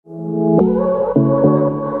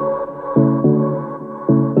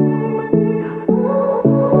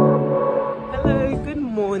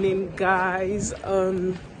guys,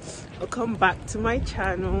 welcome back to my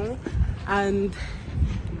channel. And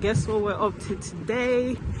guess what we're up to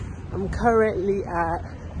today? I'm currently at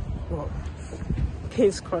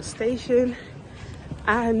King's Cross Station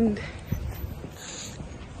and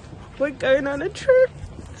we're going on a trip.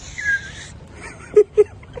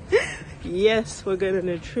 Yes, we're going on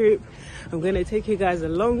a trip. I'm going to take you guys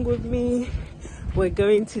along with me. We're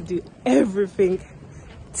going to do everything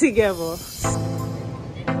together.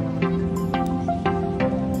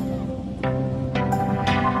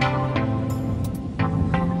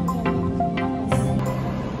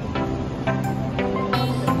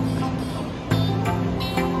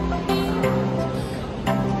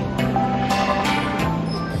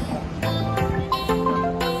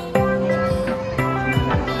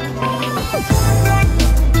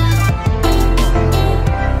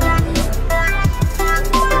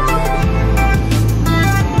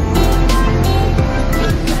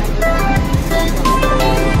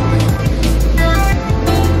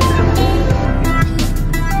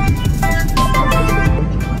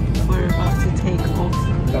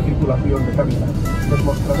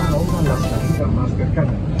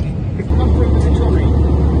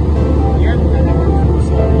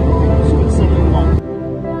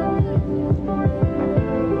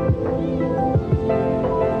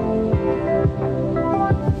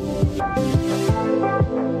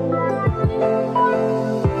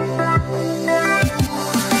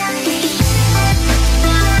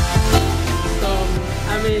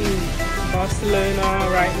 Barcelona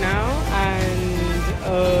right now, and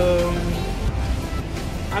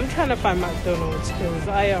I'm trying to find McDonald's because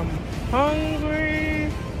I am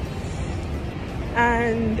hungry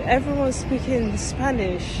and everyone's speaking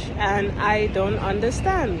Spanish and I don't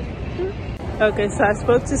understand. Okay, so I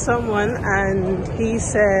spoke to someone and he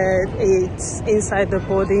said it's inside the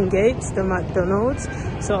boarding gates, the McDonald's,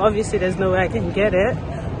 so obviously there's no way I can get it,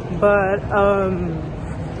 but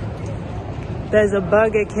there's a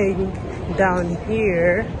Burger King down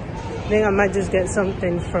here. I think I might just get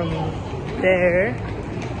something from there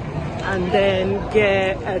and then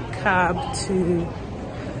get a cab to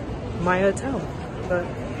my hotel. But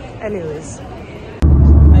anyways,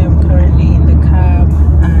 I am currently in the cab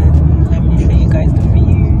and let me show you guys the view.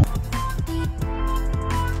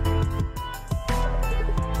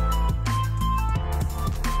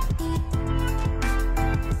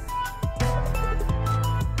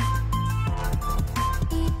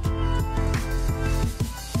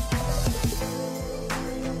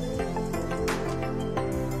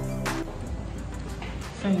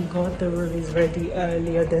 Thank God the room is ready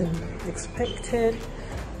earlier than expected.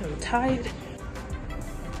 I'm tired.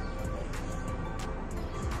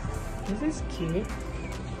 This is cute.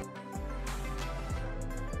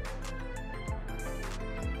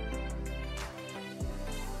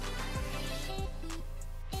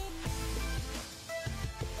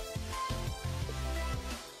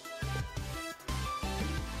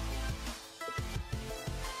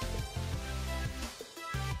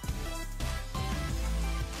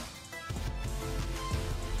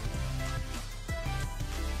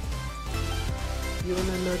 You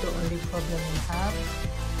wanna know the only problem we have?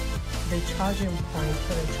 The charging point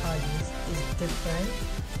for the chargers is different,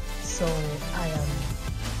 so I am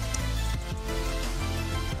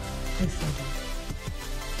different.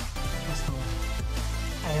 That's the one.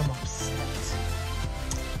 I am upset.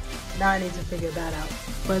 Now I need to figure that out.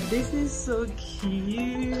 But this is so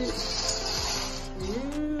cute.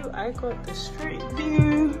 Ew, I got the street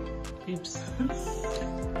view. Oops.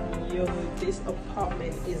 Yo, this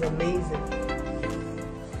apartment is amazing.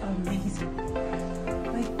 Amazing.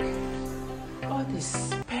 Like, all this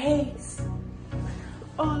space.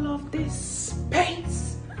 All of this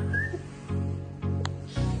space.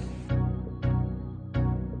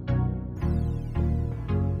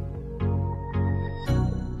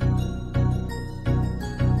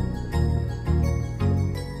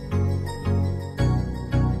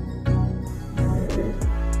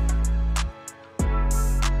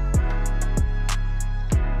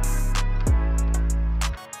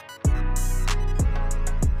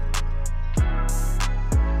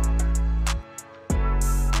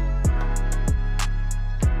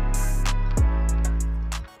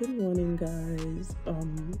 Good morning, guys.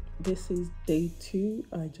 This is day 2.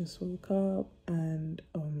 I just woke up and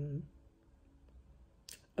I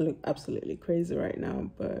look absolutely crazy right now,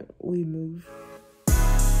 but we move.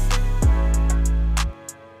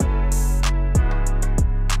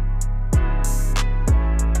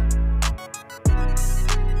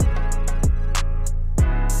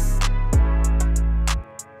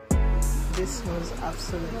 This was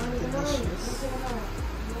absolutely delicious.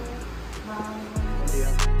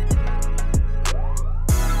 Yeah.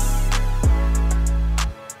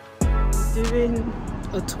 doing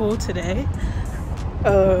a tour today.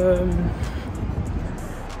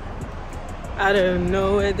 I don't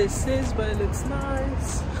know where this is, but it looks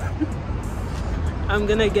nice. I'm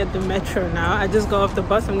gonna get the metro now. I just got off the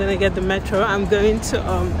bus. I'm gonna get the metro. I'm going to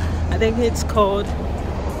I think it's called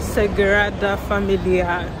Sagrada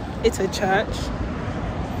Familia. It's a church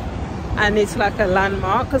and it's like a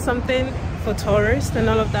landmark or something for tourists and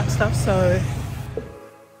all of that stuff. So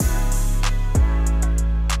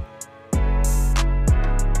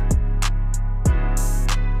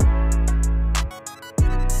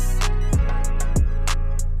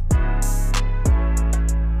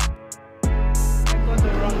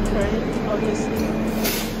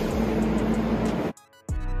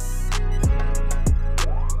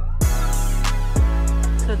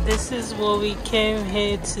this is what we came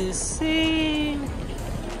here to see.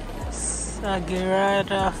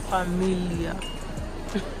 Sagrada Familia.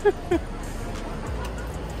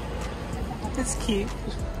 It's cute.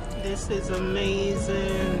 This is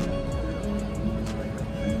amazing.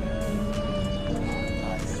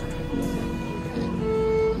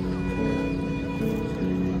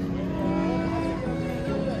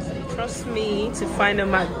 Trust me to find a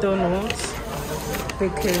McDonald's,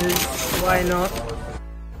 because why not?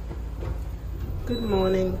 Good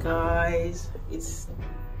morning, guys. It's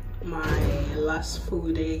my last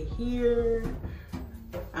full day here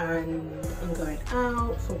and I'm going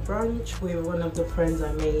out for brunch with one of the friends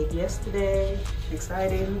I made yesterday.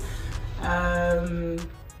 Exciting. Yeah,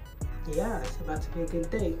 it's about to be a good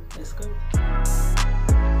day. Let's go.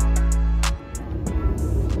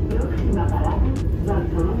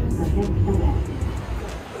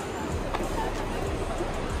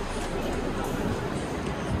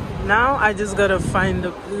 Now I just gotta find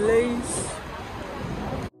the place.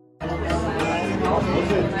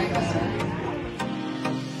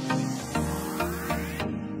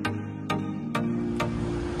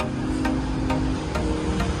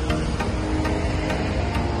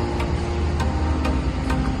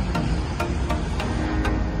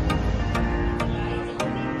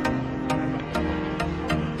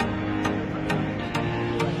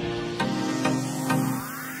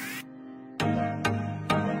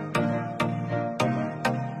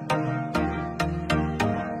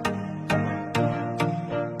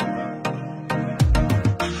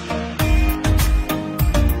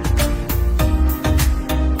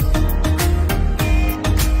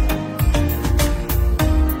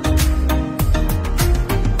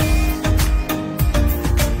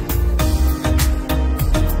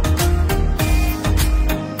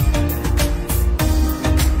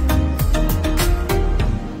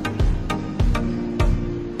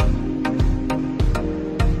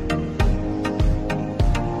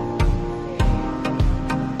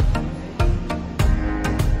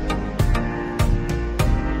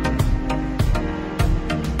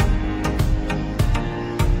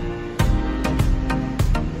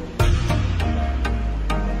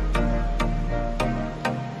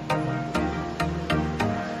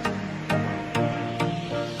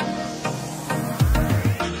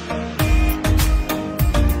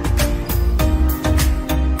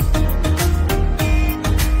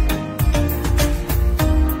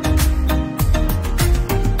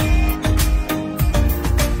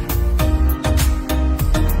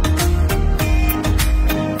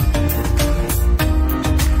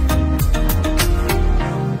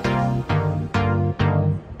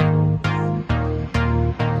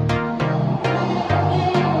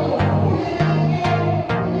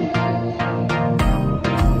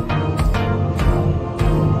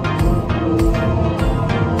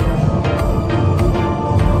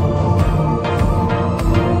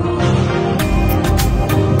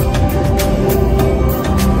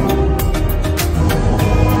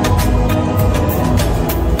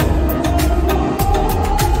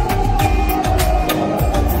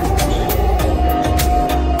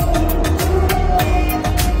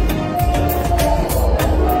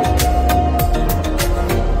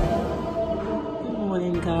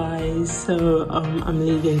 So I'm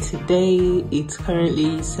leaving today. It's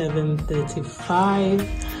currently 7:35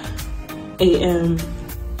 a.m.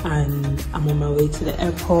 and I'm on my way to the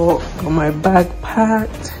airport. Got my bag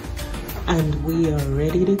packed and we are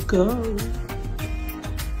ready to go.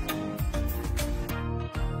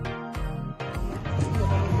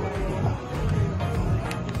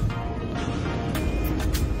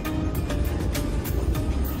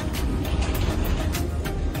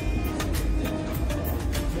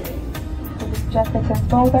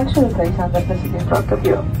 Small actually under the seat in front of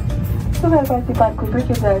you. So we are going to park quickly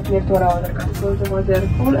to the left or our close the mother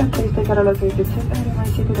pool and please take a located seat and remain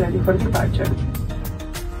seated ready for departure.